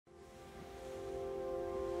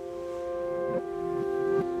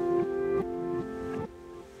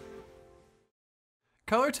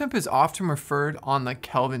Color temp is often referred on the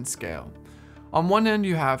Kelvin scale. On one end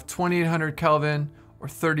you have 2800 Kelvin or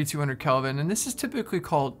 3200 Kelvin, and this is typically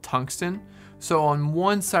called tungsten. So on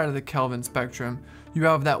one side of the Kelvin spectrum, you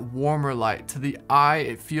have that warmer light. To the eye,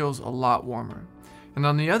 it feels a lot warmer. And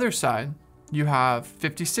on the other side, you have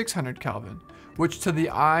 5600 Kelvin, which to the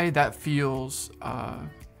eye, that feels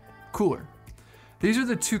cooler. These are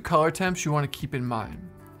the two color temps you want to keep in mind.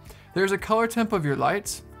 There's a color temp of your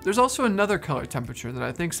lights. There's also another color temperature that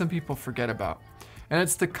I think some people forget about, and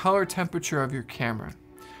it's the color temperature of your camera.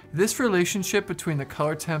 This relationship between the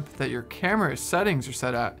color temp that your camera's settings are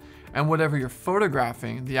set at and whatever you're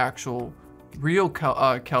photographing, the actual real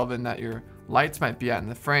Kelvin that your lights might be at in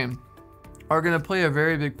the frame, are going to play a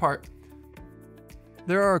very big part.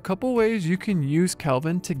 There are a couple ways you can use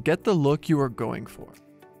Kelvin to get the look you are going for.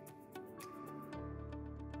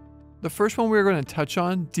 The first one we're going to touch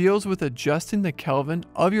on deals with adjusting the Kelvin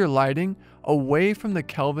of your lighting away from the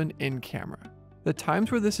Kelvin in camera. The times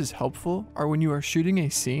where this is helpful are when you are shooting a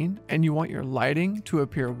scene and you want your lighting to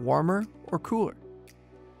appear warmer or cooler.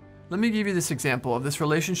 Let me give you this example of this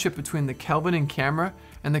relationship between the Kelvin in camera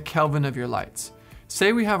and the Kelvin of your lights.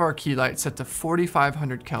 Say we have our key light set to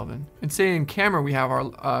 4500 Kelvin, and say in camera we have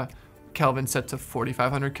our Kelvin set to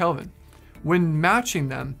 4500 Kelvin. When matching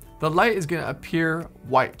them, the light is going to appear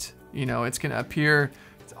white. You know, it's going to appear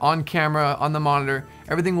on camera, on the monitor,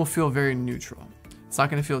 everything will feel very neutral. It's not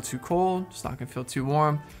going to feel too cold, it's not going to feel too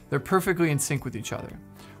warm. They're perfectly in sync with each other.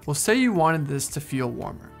 Well, say you wanted this to feel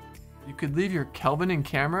warmer. You could leave your Kelvin in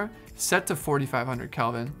camera set to 4500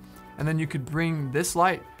 Kelvin, and then you could bring this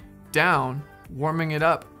light down, warming it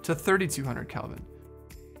up to 3200 Kelvin.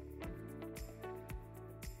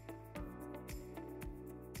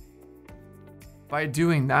 By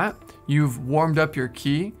doing that, you've warmed up your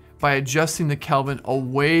key by adjusting the Kelvin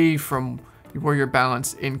away from where you're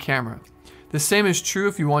balanced in camera. The same is true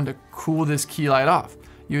if you wanted to cool this key light off.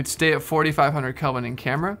 You would stay at 4500 Kelvin in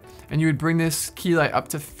camera, and you would bring this key light up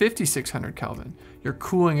to 5600 Kelvin. You're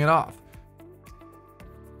cooling it off.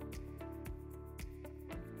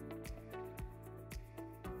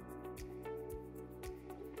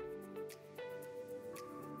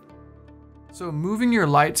 So moving your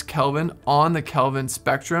light's Kelvin on the Kelvin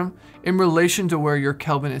spectrum in relation to where your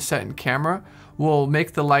Kelvin is set in camera will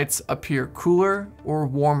make the lights appear cooler or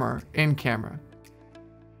warmer in camera.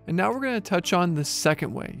 And now we're going to touch on the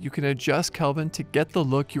second way you can adjust Kelvin to get the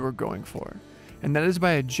look you are going for, and that is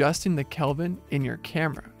by adjusting the Kelvin in your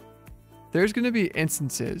camera. There's going to be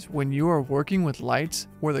instances when you are working with lights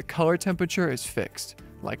where the color temperature is fixed,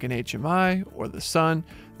 like an HMI or the sun.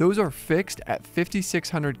 Those are fixed at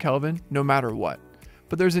 5600 Kelvin no matter what.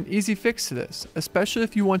 But there's an easy fix to this, especially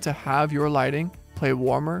if you want to have your lighting play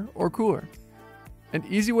warmer or cooler. An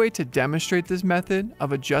easy way to demonstrate this method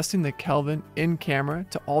of adjusting the Kelvin in camera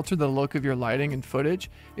to alter the look of your lighting and footage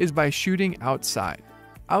is by shooting outside.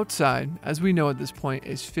 Outside, as we know at this point,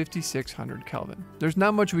 is 5600 Kelvin. There's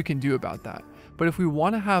not much we can do about that, but if we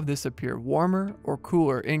want to have this appear warmer or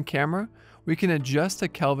cooler in camera, we can adjust the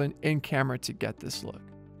Kelvin in camera to get this look.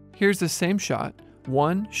 Here's the same shot,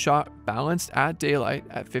 one shot balanced at daylight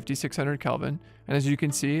at 5600 Kelvin, and as you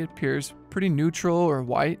can see, it appears pretty neutral or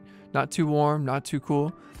white, not too warm, not too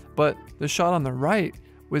cool. But the shot on the right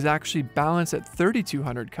was actually balanced at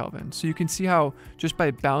 3200 Kelvin. So you can see how just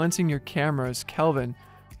by balancing your camera's Kelvin,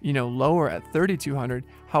 lower at 3200,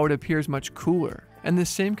 how it appears much cooler. And the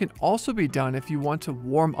same can also be done if you want to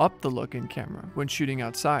warm up the look in camera when shooting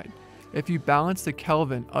outside. If you balance the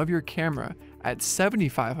Kelvin of your camera at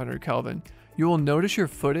 7500 Kelvin, you will notice your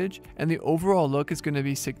footage and the overall look is going to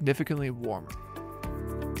be significantly warmer.